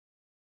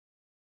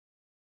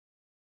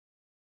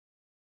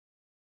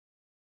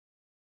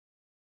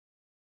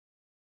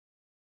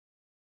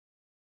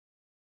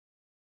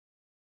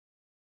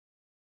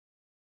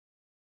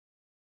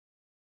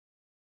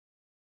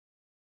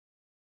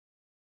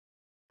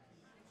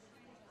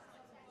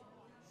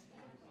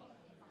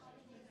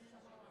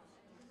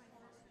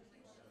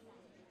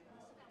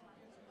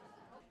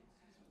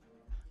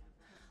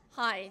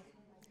Hi,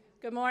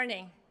 good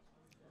morning.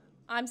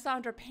 I'm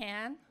Sandra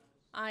Pan.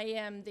 I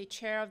am the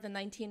chair of the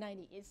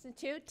 1990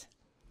 Institute.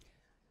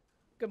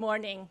 Good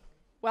morning.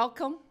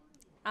 Welcome.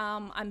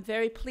 I'm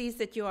very pleased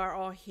that you are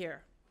all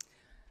here.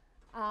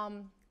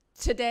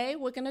 Today,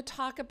 we're going to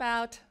talk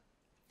about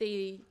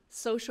the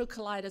social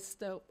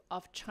kaleidoscope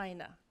of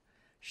China,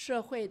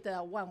 社会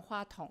的万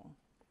花筒.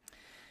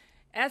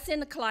 As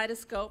in the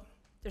kaleidoscope,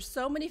 there's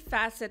so many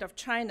facets of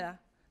China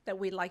that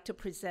we like to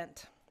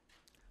present.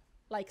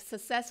 Like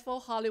successful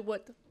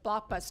Hollywood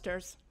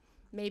blockbusters,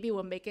 maybe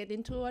we'll make it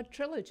into a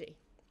trilogy.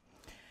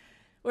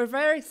 We're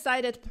very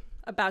excited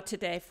about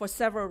today for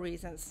several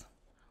reasons.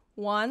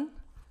 One,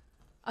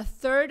 a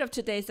third of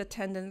today's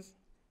attendants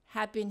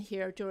have been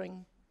here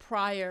during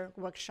prior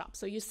workshops.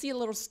 So you see a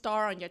little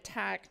star on your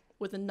tag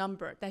with a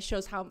number that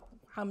shows how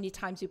many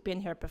times you've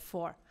been here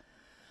before.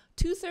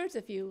 2/3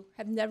 of you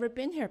have never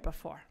been here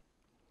before.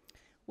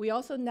 We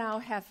also now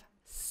have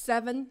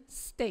 7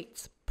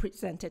 states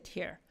presented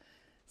here.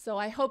 So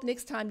I hope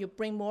next time you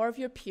bring more of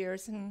your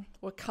peers and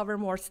we'll cover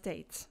more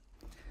states.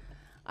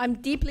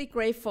 I'm deeply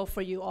grateful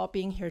for you all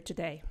being here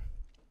today.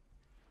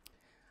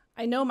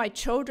 I know my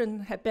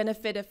children have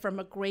benefited from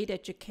a great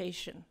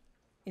education,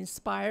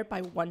 inspired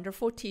by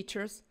wonderful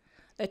teachers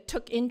that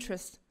took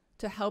interest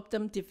to help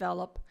them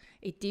develop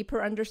a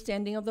deeper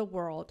understanding of the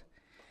world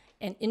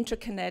and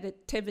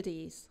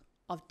interconnectivities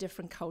of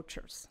different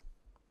cultures.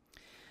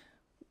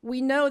 We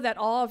know that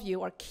all of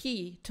you are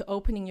key to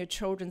opening your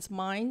children's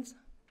minds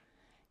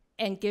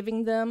and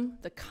giving them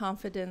the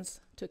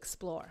confidence to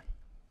explore.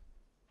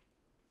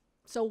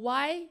 So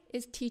why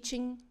is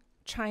teaching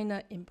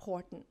China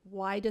important?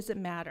 Why does it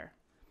matter?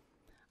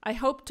 I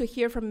hope to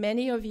hear from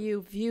many of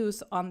you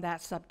views on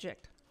that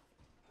subject.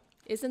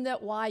 Isn't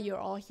that why you're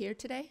all here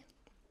today?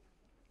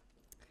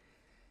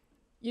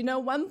 You know,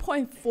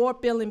 1.4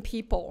 billion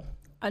people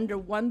under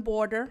one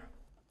border,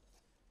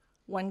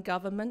 one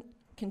government,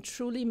 can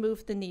truly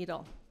move the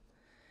needle.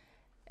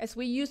 As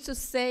we used to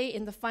say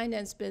in the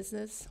finance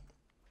business,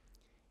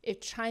 if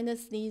China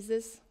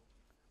sneezes,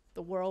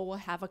 the world will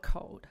have a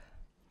cold.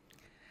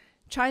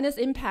 China's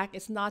impact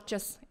is not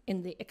just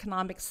in the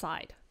economic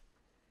side.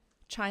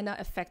 China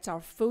affects our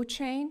food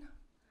chain,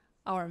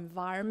 our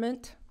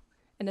environment,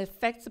 and it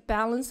affects the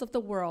balance of the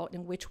world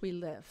in which we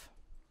live.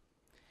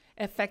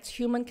 It affects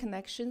human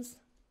connections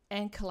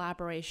and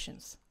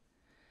collaborations.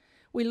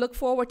 We look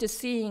forward to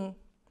seeing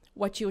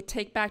what you will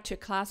take back to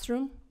your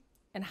classroom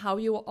and how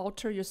you will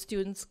alter your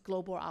students'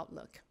 global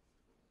outlook.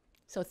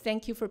 So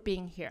thank you for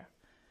being here.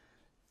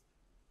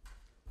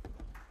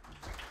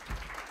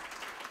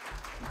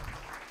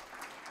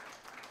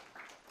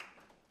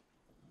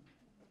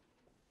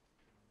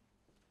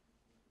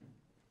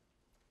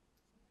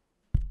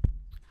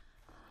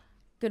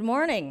 Good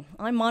morning.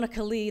 I'm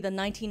Monica Lee, the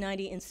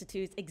 1990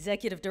 Institute's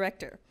Executive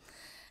Director.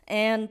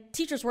 And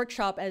Teachers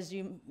Workshop, as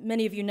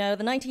many of you know,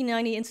 the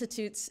 1990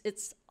 Institute's,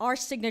 it's our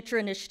signature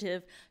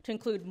initiative to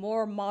include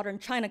more modern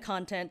China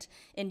content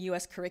in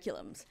US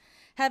curriculums.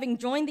 Having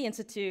joined the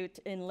Institute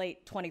in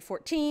late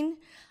 2014,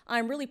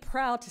 I'm really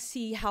proud to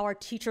see how our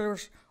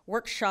Teachers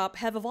Workshop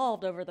have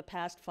evolved over the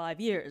past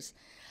 5 years.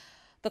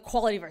 The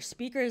quality of our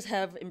speakers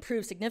have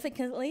improved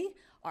significantly,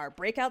 our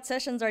breakout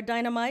sessions are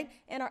dynamite,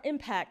 and our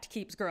impact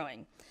keeps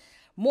growing.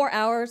 More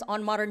hours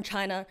on modern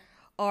China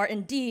are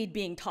indeed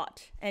being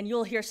taught, and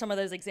you'll hear some of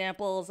those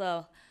examples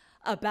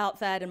about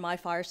that in my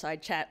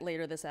fireside chat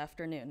later this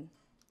afternoon.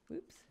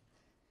 Oops.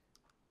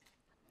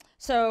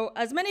 So,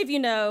 as many of you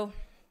know,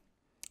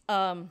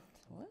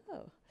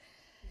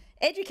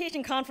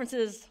 education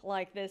conferences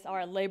like this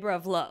are a labor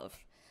of love.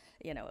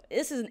 You know,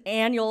 this is an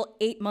annual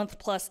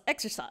 8-month-plus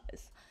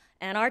exercise.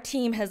 And our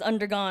team has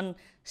undergone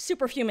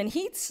superhuman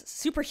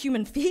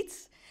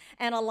feats,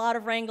 and a lot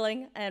of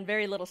wrangling and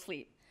very little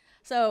sleep.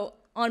 So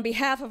on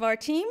behalf of our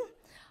team,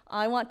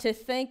 I want to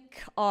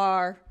thank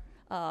our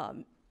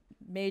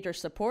major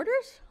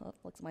supporters. Oh,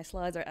 looks my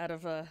slides are out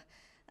of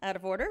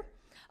order.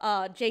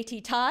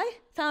 JT Tai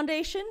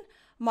Foundation,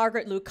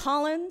 Margaret Lou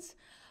Collins,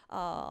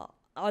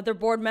 other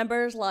board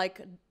members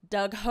like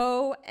Doug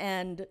Ho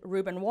and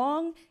Ruben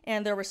Wong,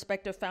 and their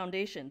respective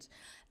foundations.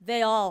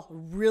 They all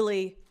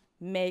really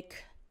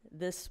make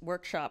this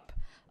workshop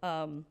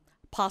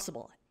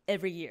possible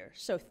every year.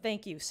 So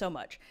thank you so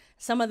much.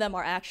 Some of them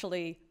are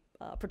actually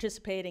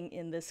participating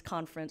in this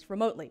conference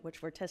remotely,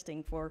 which we're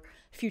testing for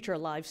future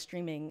live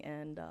streaming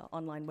and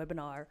online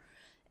webinar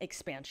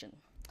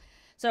expansion.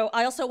 So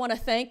I also want to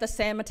thank the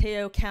San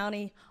Mateo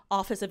County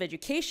Office of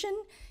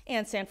Education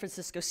and San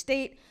Francisco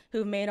State,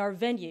 who made our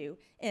venue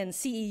and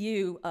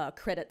CEU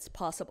credits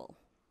possible.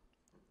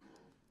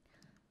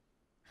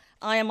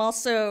 I am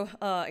also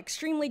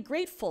extremely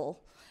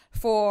grateful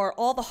for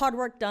all the hard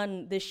work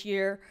done this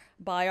year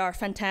by our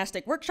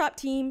fantastic workshop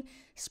team,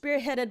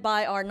 spearheaded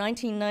by our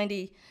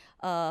 1990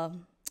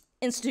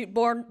 Institute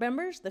board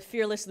members, the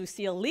fearless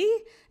Lucille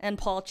Lee and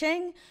Paul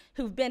Cheng,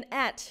 who've been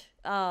at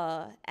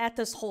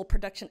this whole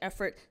production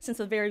effort since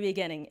the very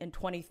beginning in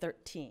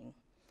 2013.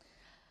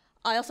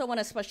 I also want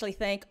to especially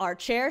thank our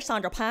chair,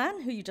 Sandra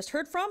Pan, who you just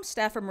heard from,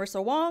 staffer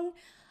Marissa Wong,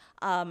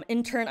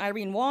 intern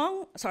Irene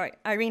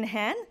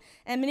Han,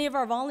 and many of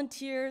our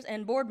volunteers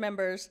and board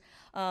members,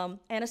 and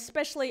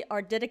especially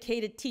our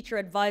dedicated teacher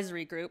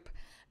advisory group,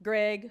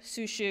 Greg,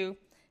 Sushu,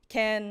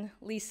 Ken,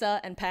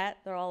 Lisa, and Pat.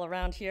 They're all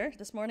around here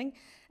this morning,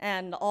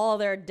 and all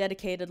their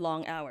dedicated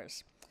long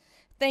hours.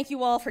 Thank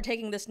you all for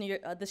taking this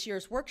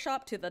year's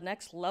workshop to the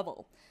next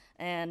level.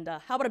 And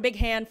how about a big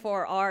hand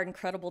for our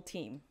incredible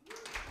team?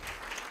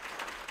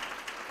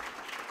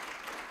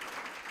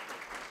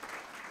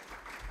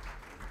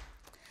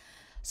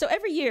 So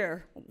every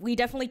year, we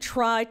definitely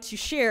try to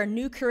share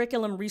new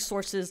curriculum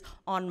resources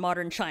on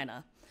modern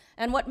China.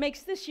 And what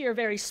makes this year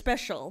very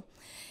special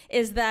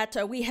is that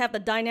we have the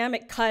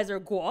dynamic Kaiser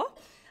Guo,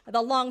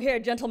 the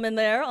long-haired gentleman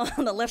there on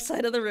the left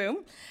side of the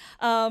room,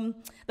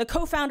 the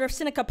co-founder of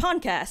Sinica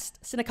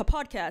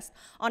Podcast,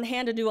 on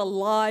hand to do a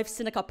live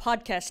Sinica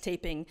podcast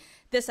taping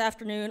this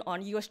afternoon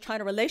on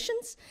US-China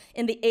relations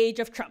in the age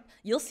of Trump.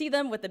 You'll see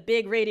them with the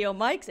big radio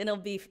mics, and it'll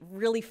be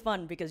really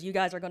fun because you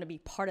guys are going to be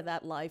part of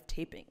that live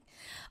taping.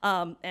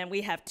 And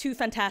we have two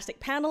fantastic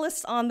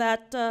panelists on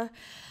that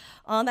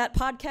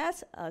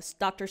podcast,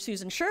 Dr.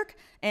 Susan Shirk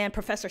and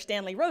Professor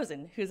Stanley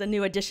Rosen, who's a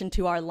new addition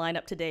to our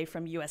lineup today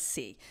from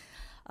USC.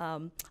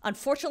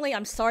 Unfortunately,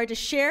 I'm sorry to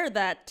share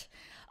that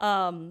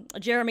Kaiser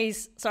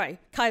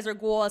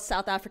Guo's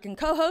South African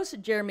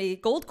co-host, Jeremy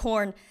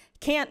Goldkorn,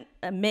 can't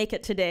make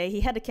it today.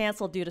 He had to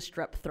cancel due to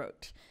strep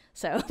throat.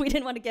 So we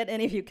didn't want to get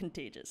any of you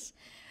contagious.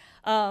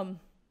 So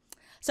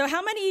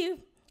how many of you,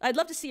 I'd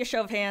love to see a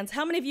show of hands,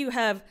 how many of you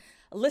have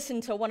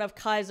listened to one of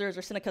Kaiser's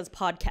or Sinica's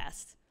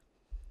podcasts?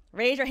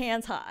 Raise your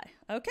hands high.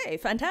 Okay,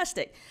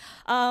 fantastic.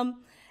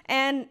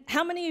 And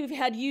how many of you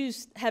have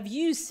used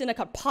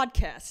Sinica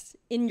podcasts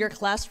in your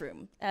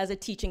classroom as a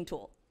teaching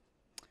tool?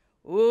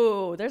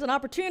 Ooh, there's an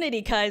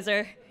opportunity,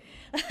 Kaiser.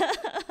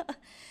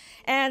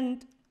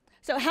 And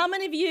so how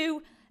many of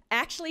you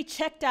actually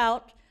checked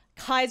out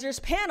Kaiser's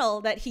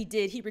panel that he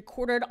did? He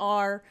recorded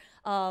our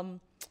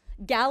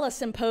gala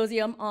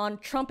symposium on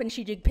Trump and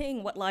Xi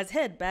Jinping, What Lies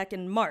Ahead, back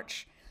in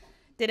March.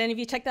 Did any of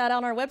you check that out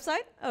on our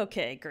website?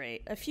 Okay,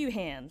 great. A few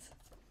hands.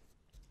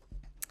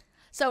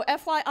 So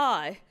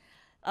FYI,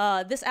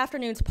 this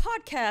afternoon's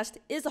podcast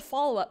is a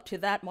follow-up to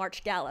that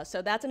March gala.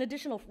 So that's an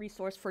additional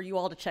resource for you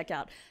all to check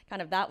out.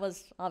 That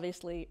was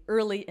obviously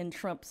early in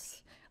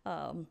Trump's,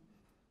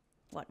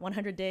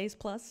 100 days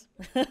plus?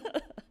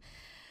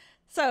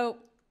 So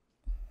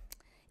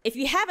if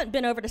you haven't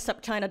been over to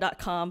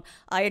supchina.com,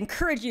 I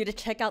encourage you to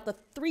check out the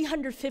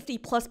 350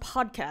 plus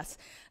podcasts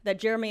that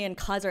Jeremy and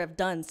Kaiser have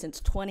done since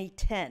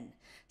 2010,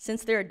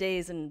 since their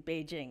days in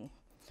Beijing.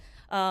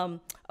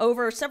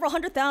 Over several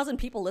 100,000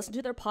 people listen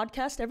to their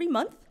podcast every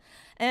month,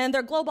 and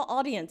their global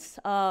audience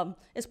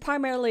is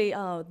primarily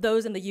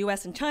those in the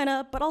US and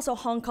China, but also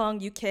Hong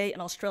Kong, UK,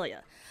 and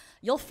Australia.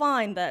 You'll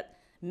find that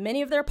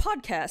many of their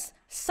podcasts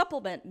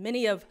supplement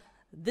many of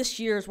this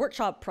year's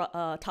workshop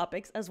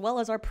topics, as well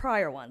as our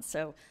prior ones.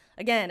 So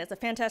again, it's a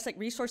fantastic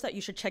resource that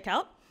you should check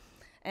out.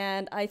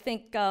 And I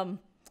think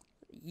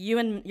you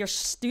and your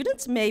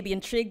students may be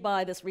intrigued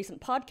by this recent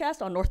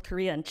podcast on North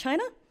Korea and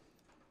China.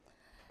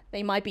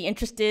 They might be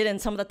interested in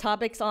some of the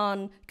topics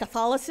on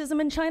Catholicism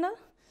in China,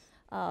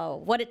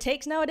 what it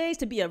takes nowadays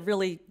to be a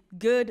really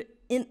good,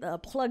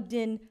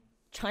 plugged-in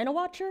China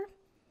watcher.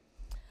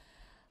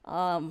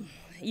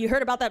 You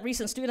heard about that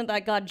recent student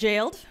that got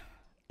jailed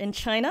in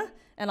China,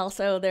 and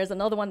also there's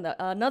another one,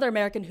 another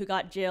American who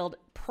got jailed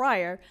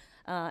prior,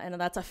 and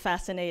that's a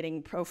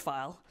fascinating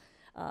profile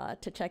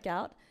to check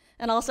out.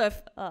 And also,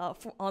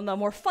 on the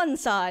more fun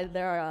side,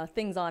 there are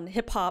things on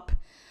hip-hop.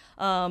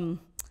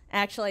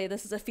 Actually,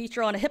 this is a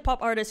feature on a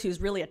hip-hop artist who's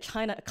really a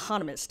China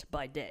economist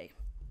by day.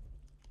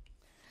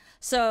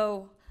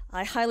 So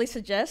I highly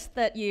suggest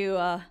that you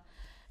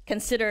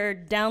consider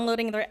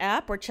downloading their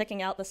app or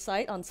checking out the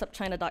site on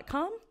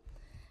supchina.com.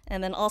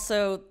 And then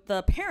also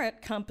the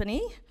parent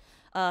company,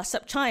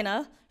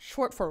 SupChina,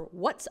 short for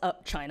What's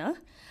Up China,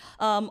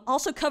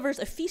 also covers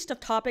a feast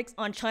of topics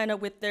on China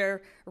with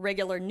their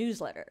regular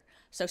newsletter.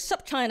 So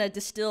SupChina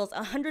distills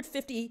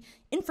 150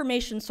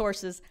 information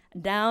sources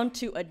down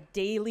to a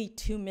daily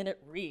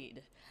 2-minute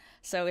read.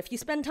 So if you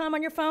spend time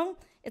on your phone,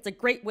 it's a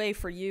great way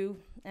for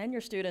you and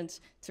your students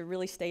to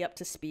really stay up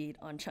to speed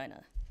on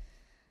China.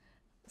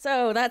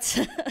 So that's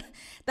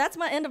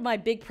my end of my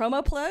big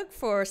promo plug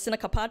for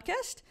Sinica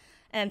Podcast.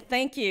 And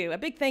thank you, a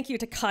big thank you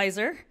to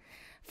Kaiser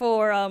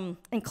for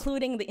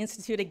including the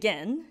Institute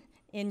again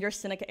in your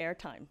Sinica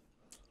airtime.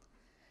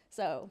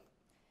 So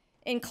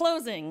in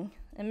closing,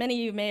 and many of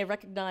you may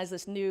recognize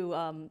this new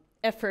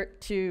effort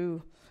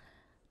to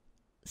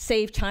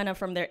save China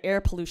from their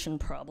air pollution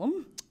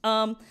problem.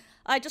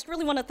 I just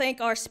really want to thank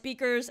our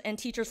speakers and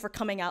teachers for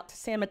coming out to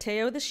San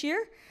Mateo this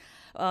year.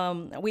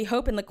 We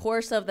hope in the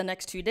course of the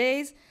next 2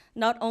 days,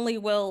 not only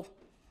will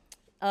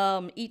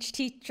each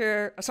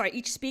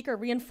speaker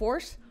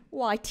reinforce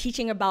why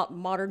teaching about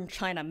modern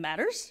China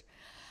matters,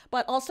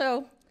 but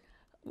also,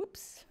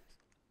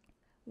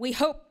 we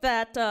hope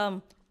that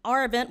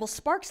our event will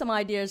spark some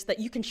ideas that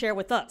you can share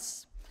with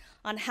us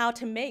on how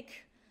to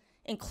make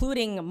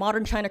including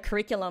modern China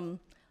curriculum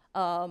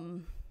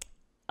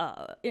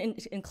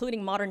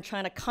including modern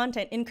China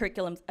content in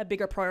curriculums a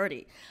bigger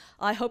priority.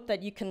 I hope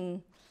that you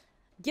can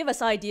give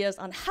us ideas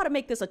on how to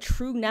make this a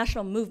true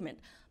national movement,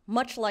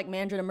 much like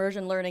Mandarin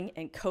immersion learning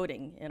and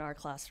coding in our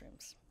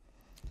classrooms.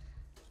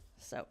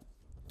 So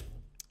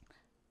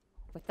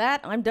with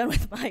that, I'm done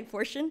with my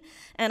portion,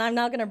 and I'm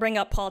now going to bring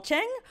up Paul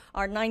Cheng,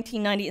 our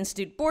 1990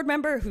 Institute board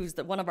member, who's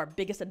one of our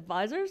biggest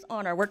advisors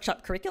on our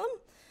workshop curriculum.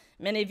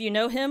 Many of you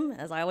know him,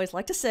 as I always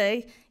like to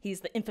say, he's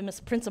the infamous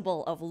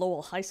principal of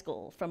Lowell High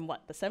School from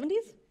what, the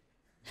 70s?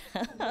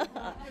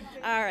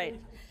 All right.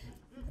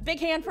 Big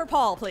hand for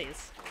Paul,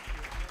 please.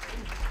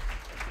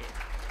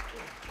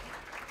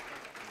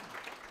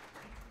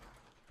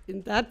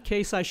 In that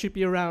case, I should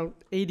be around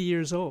 80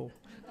 years old.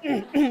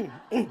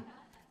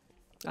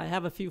 I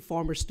have a few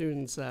former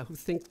students who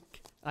think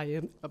I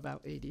am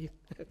about 80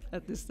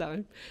 at this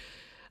time.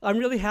 I'm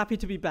really happy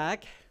to be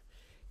back,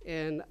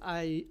 and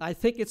I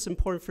think it's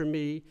important for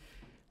me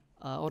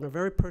on a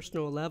very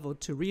personal level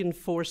to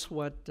reinforce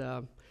what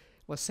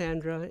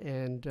Sandra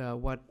and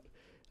what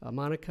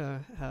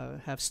Monica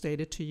have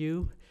stated to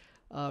you.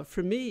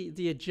 For me,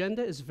 the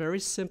agenda is very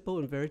simple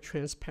and very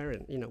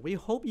transparent. We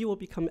hope you will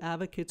become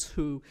advocates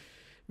who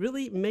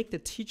really make the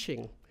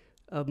teaching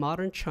of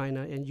modern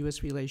China and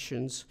U.S.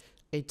 relations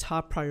a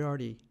top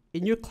priority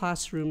in your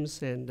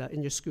classrooms and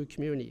in your school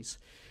communities.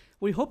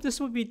 We hope this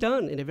will be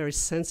done in a very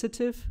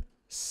sensitive,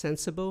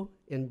 sensible,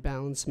 and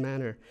balanced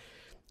manner.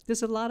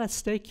 There's a lot at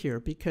stake here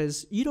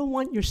because you don't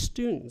want your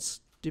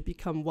students to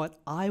become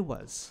what I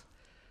was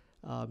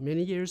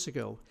many years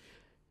ago.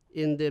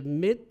 I'm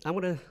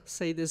going to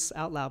say this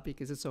out loud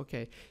because it's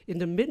okay. In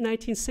the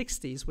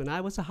mid-1960s, when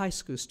I was a high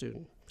school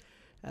student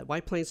at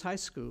White Plains High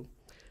School,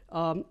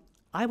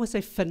 I was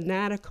a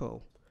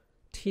fanatical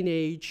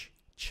teenage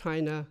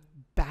China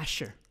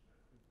basher.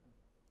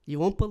 You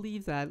won't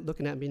believe that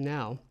looking at me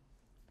now.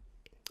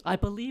 I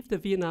believe the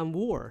Vietnam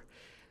War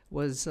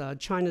was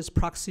China's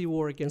proxy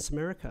war against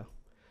America.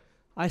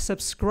 I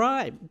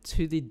subscribed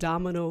to the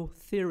domino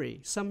theory.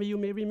 Some of you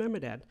may remember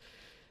that.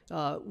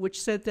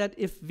 Which said that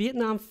if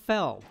Vietnam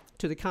fell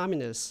to the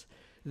communists,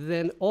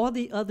 then all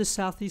the other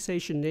Southeast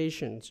Asian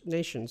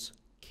nations,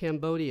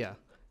 Cambodia,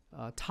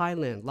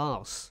 Thailand,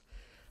 Laos,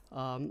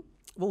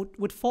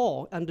 would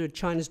fall under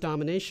China's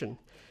domination.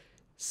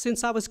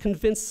 Since I was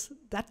convinced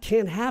that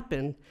can't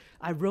happen,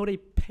 I wrote a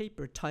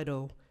paper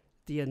titled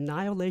The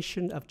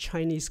Annihilation of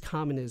Chinese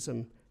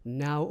Communism,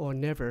 Now or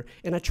Never,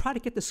 and I tried to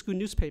get the school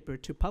newspaper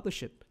to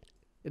publish it.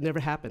 It never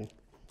happened.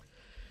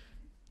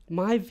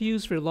 My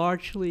views were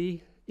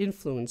largely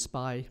influenced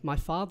by my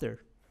father,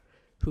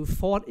 who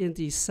fought in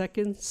the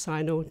Second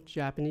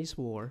Sino-Japanese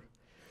War.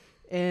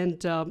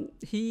 And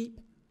he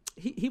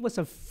was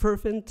a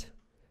fervent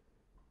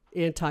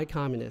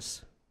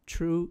anti-communist,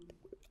 truly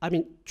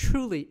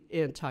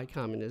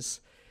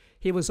anti-communist.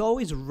 He was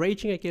always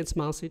raging against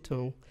Mao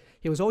Zedong.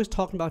 He was always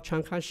talking about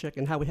Chiang Kai-shek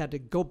and how we had to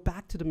go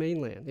back to the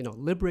mainland,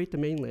 liberate the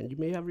mainland. You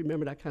may have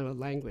remembered that kind of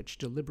language,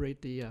 to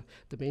liberate the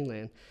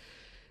mainland.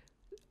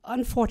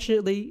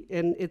 Unfortunately,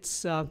 and it's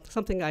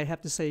something I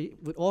have to say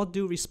with all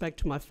due respect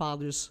to my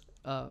father's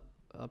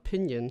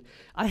opinion,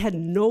 I had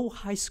no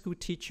high school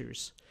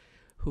teachers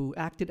who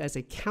acted as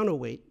a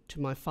counterweight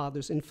to my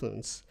father's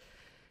influence.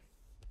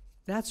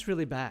 That's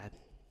really bad.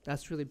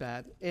 That's really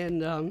bad.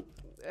 And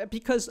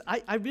because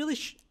I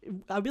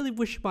really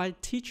wish my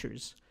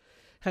teachers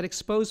had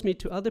exposed me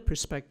to other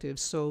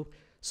perspectives so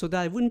that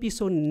I wouldn't be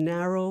so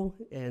narrow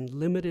and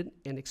limited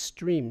and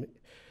extreme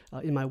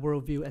in my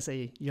worldview as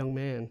a young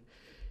man.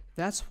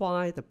 That's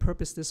why the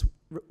purpose of this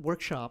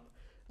workshop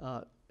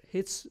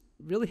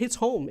really hits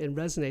home and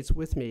resonates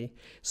with me.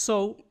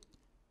 So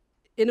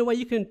in a way,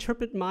 you can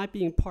interpret my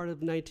being part of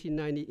the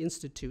 1990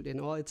 Institute and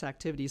all its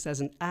activities as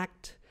an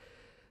act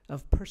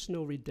of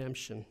personal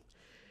redemption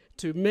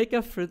to make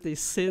up for the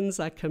sins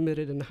I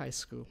committed in high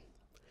school.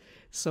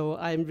 So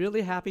I'm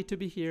really happy to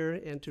be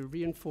here and to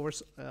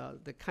reinforce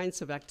the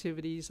kinds of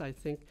activities I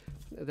think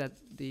that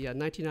the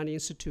 1990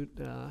 Institute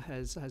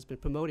has been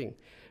promoting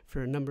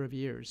for a number of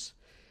years.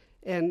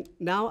 And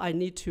now I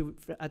need to,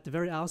 at the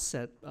very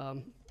outset,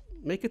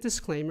 make a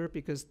disclaimer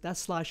because that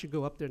slide should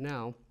go up there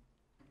now.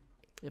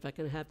 If I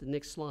can have the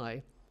next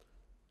slide.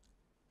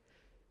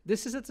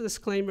 This is a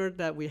disclaimer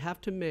that we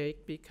have to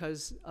make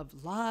because of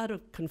a lot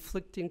of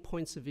conflicting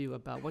points of view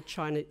about what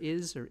China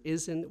is or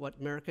isn't, what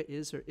America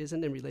is or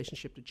isn't in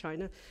relationship to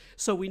China.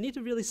 So we need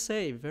to really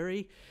say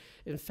very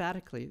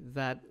emphatically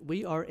that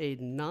we are a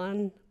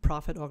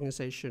non-profit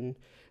organization,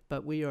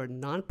 but we are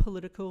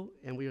non-political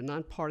and we are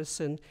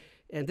non-partisan.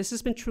 And this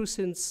has been true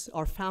since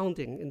our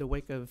founding in the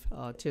wake of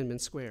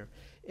Tiananmen Square.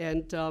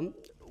 And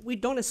we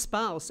don't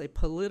espouse a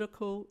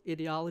political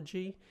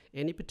ideology,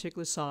 any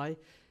particular side.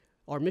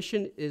 Our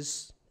mission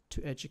is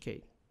to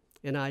educate.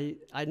 And I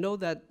know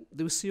that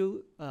Lucille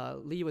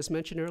Lee was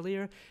mentioned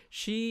earlier.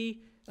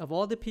 She, of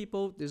all the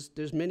people,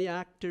 there's many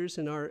actors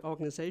in our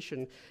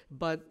organization,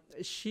 but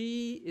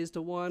she is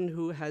the one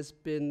who has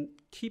been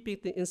keeping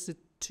the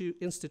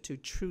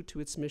institute true to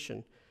its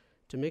mission,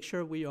 to make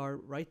sure we are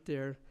right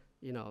there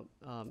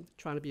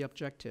trying to be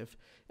objective.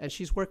 And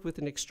she's worked with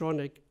an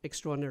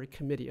extraordinary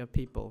committee of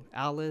people,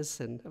 Alice,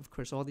 and of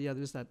course all the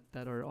others that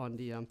are on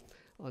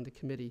the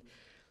committee.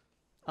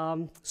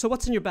 So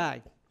what's in your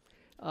bag?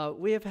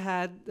 We have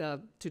had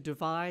to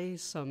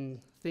devise some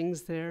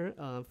things there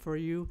for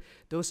you.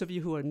 Those of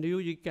you who are new,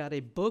 you got a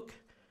book.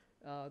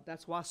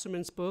 That's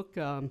Wasserman's book.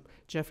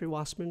 Jeffrey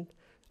Wasserstrom,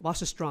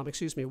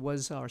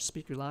 was our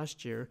speaker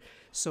last year.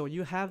 So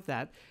you have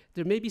that.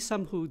 There may be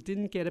some who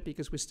didn't get it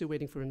because we're still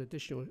waiting for an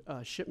additional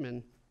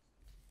shipment.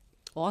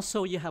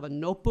 Also, you have a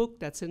notebook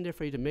that's in there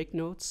for you to make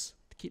notes,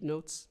 to keep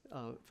notes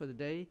for the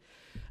day.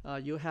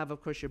 You have,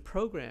 of course, your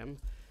program,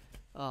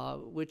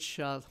 which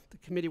the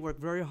committee worked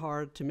very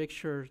hard to make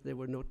sure there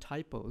were no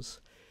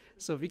typos.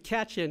 So if you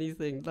catch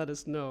anything, let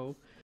us know.